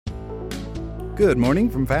Good morning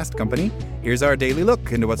from Fast Company. Here's our daily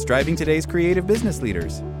look into what's driving today's creative business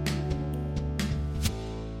leaders.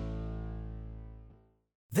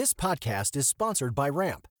 This podcast is sponsored by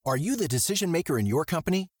Ramp. Are you the decision maker in your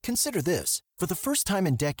company? Consider this. For the first time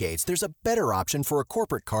in decades, there's a better option for a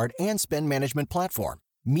corporate card and spend management platform.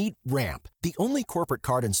 Meet Ramp, the only corporate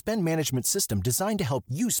card and spend management system designed to help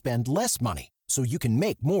you spend less money so you can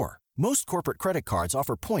make more. Most corporate credit cards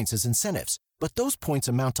offer points as incentives, but those points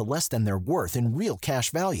amount to less than their worth in real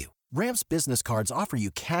cash value. Ramp's business cards offer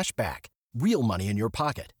you cash back, real money in your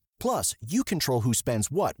pocket. Plus, you control who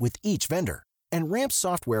spends what with each vendor. And Ramp's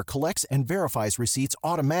software collects and verifies receipts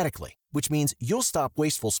automatically, which means you'll stop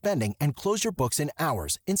wasteful spending and close your books in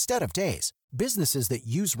hours instead of days. Businesses that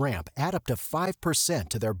use Ramp add up to 5%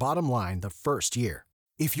 to their bottom line the first year.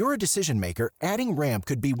 If you're a decision maker, adding Ramp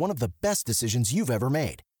could be one of the best decisions you've ever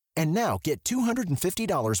made. And now get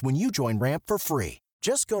 $250 when you join Ramp for free.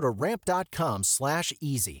 Just go to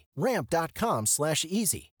ramp.com/easy.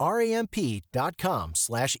 Ramp.com/easy.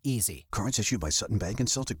 RAMP.com/easy. Cards issued by Sutton Bank and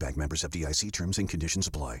Celtic Bank, members FDIC. Terms and conditions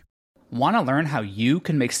apply. Want to learn how you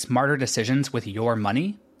can make smarter decisions with your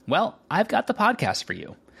money? Well, I've got the podcast for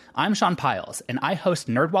you. I'm Sean Piles, and I host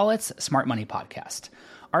NerdWallet's Smart Money Podcast.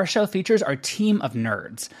 Our show features our team of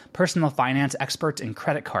nerds, personal finance experts in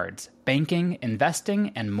credit cards, banking,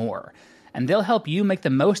 investing, and more. And they'll help you make the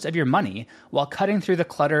most of your money while cutting through the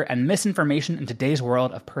clutter and misinformation in today's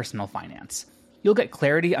world of personal finance. You'll get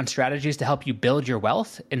clarity on strategies to help you build your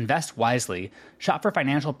wealth, invest wisely, shop for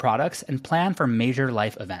financial products, and plan for major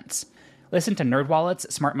life events. Listen to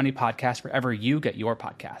NerdWallet's Smart Money Podcast wherever you get your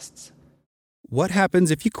podcasts. What happens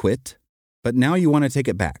if you quit, but now you want to take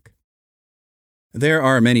it back? There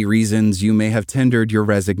are many reasons you may have tendered your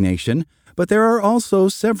resignation, but there are also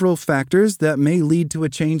several factors that may lead to a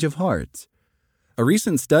change of heart. A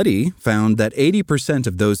recent study found that 80%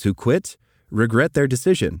 of those who quit regret their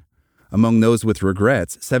decision. Among those with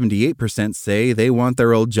regrets, 78% say they want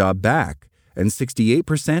their old job back, and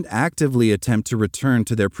 68% actively attempt to return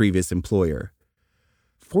to their previous employer.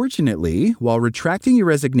 Fortunately, while retracting your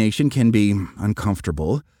resignation can be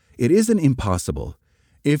uncomfortable, it isn't impossible.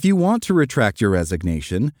 If you want to retract your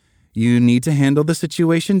resignation, you need to handle the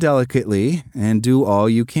situation delicately and do all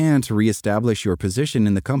you can to reestablish your position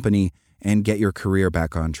in the company and get your career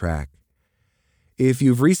back on track. If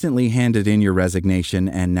you've recently handed in your resignation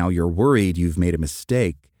and now you're worried you've made a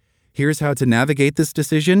mistake, here's how to navigate this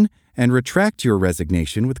decision and retract your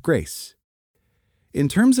resignation with grace. In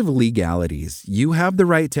terms of legalities, you have the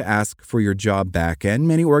right to ask for your job back, and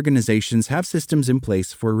many organizations have systems in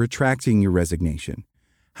place for retracting your resignation.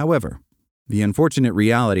 However, the unfortunate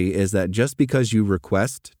reality is that just because you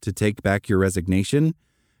request to take back your resignation,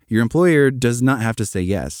 your employer does not have to say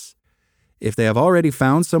yes. If they have already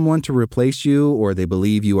found someone to replace you or they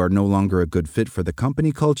believe you are no longer a good fit for the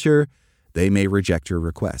company culture, they may reject your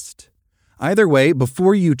request. Either way,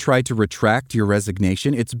 before you try to retract your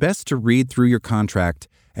resignation, it's best to read through your contract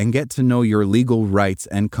and get to know your legal rights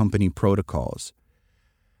and company protocols.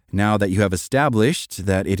 Now that you have established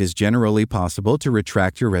that it is generally possible to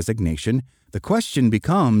retract your resignation, the question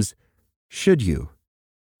becomes, should you?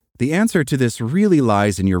 The answer to this really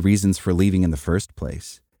lies in your reasons for leaving in the first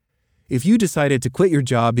place. If you decided to quit your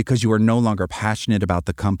job because you are no longer passionate about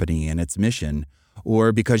the company and its mission,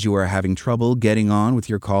 or because you are having trouble getting on with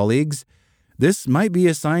your colleagues, this might be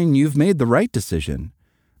a sign you've made the right decision.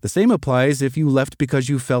 The same applies if you left because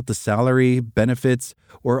you felt the salary, benefits,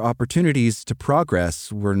 or opportunities to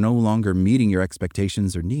progress were no longer meeting your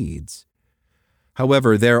expectations or needs.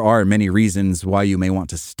 However, there are many reasons why you may want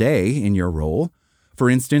to stay in your role. For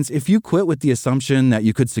instance, if you quit with the assumption that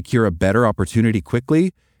you could secure a better opportunity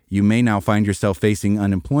quickly, you may now find yourself facing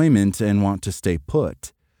unemployment and want to stay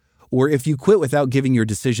put. Or if you quit without giving your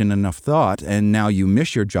decision enough thought and now you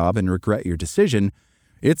miss your job and regret your decision,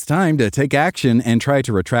 it's time to take action and try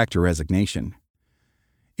to retract your resignation.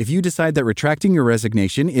 If you decide that retracting your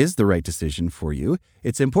resignation is the right decision for you,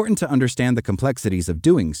 it's important to understand the complexities of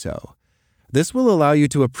doing so. This will allow you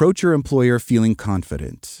to approach your employer feeling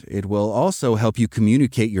confident. It will also help you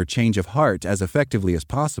communicate your change of heart as effectively as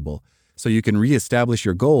possible, so you can reestablish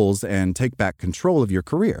your goals and take back control of your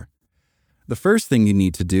career. The first thing you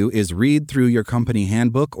need to do is read through your company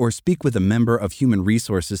handbook or speak with a member of human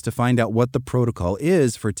resources to find out what the protocol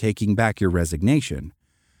is for taking back your resignation.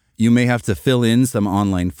 You may have to fill in some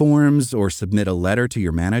online forms or submit a letter to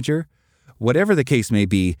your manager. Whatever the case may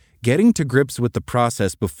be, getting to grips with the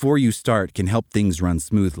process before you start can help things run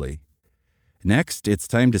smoothly. Next, it's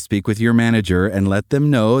time to speak with your manager and let them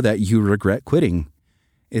know that you regret quitting.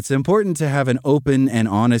 It's important to have an open and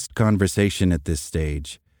honest conversation at this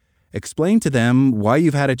stage. Explain to them why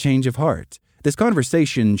you've had a change of heart. This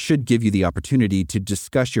conversation should give you the opportunity to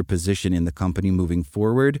discuss your position in the company moving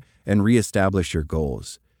forward and reestablish your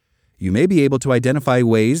goals. You may be able to identify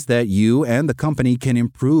ways that you and the company can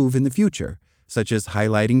improve in the future, such as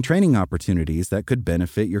highlighting training opportunities that could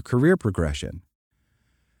benefit your career progression.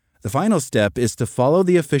 The final step is to follow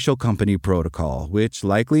the official company protocol, which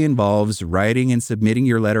likely involves writing and submitting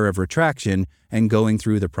your letter of retraction and going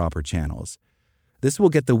through the proper channels. This will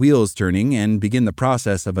get the wheels turning and begin the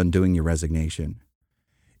process of undoing your resignation.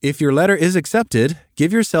 If your letter is accepted,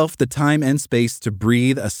 give yourself the time and space to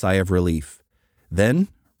breathe a sigh of relief. Then,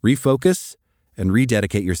 refocus and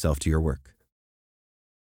rededicate yourself to your work.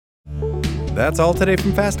 That's all today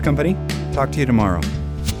from Fast Company. Talk to you tomorrow.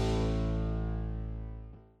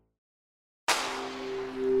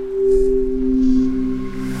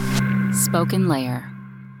 Spoken Layer.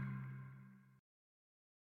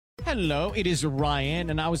 Hello, it is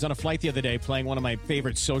Ryan, and I was on a flight the other day playing one of my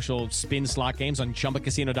favorite social spin slot games on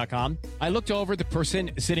ChumbaCasino.com. I looked over at the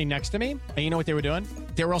person sitting next to me, and you know what they were doing?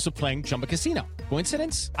 They were also playing Chumba Casino.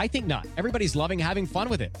 Coincidence? I think not. Everybody's loving having fun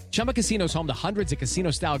with it. Chumba Casino is home to hundreds of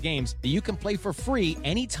casino-style games that you can play for free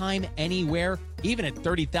anytime, anywhere, even at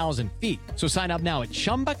 30,000 feet. So sign up now at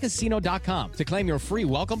ChumbaCasino.com to claim your free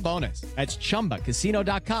welcome bonus. That's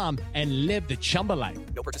ChumbaCasino.com and live the Chumba life.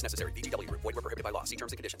 No purchase necessary. VGW. Void where prohibited by law. See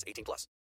terms and conditions. 18+.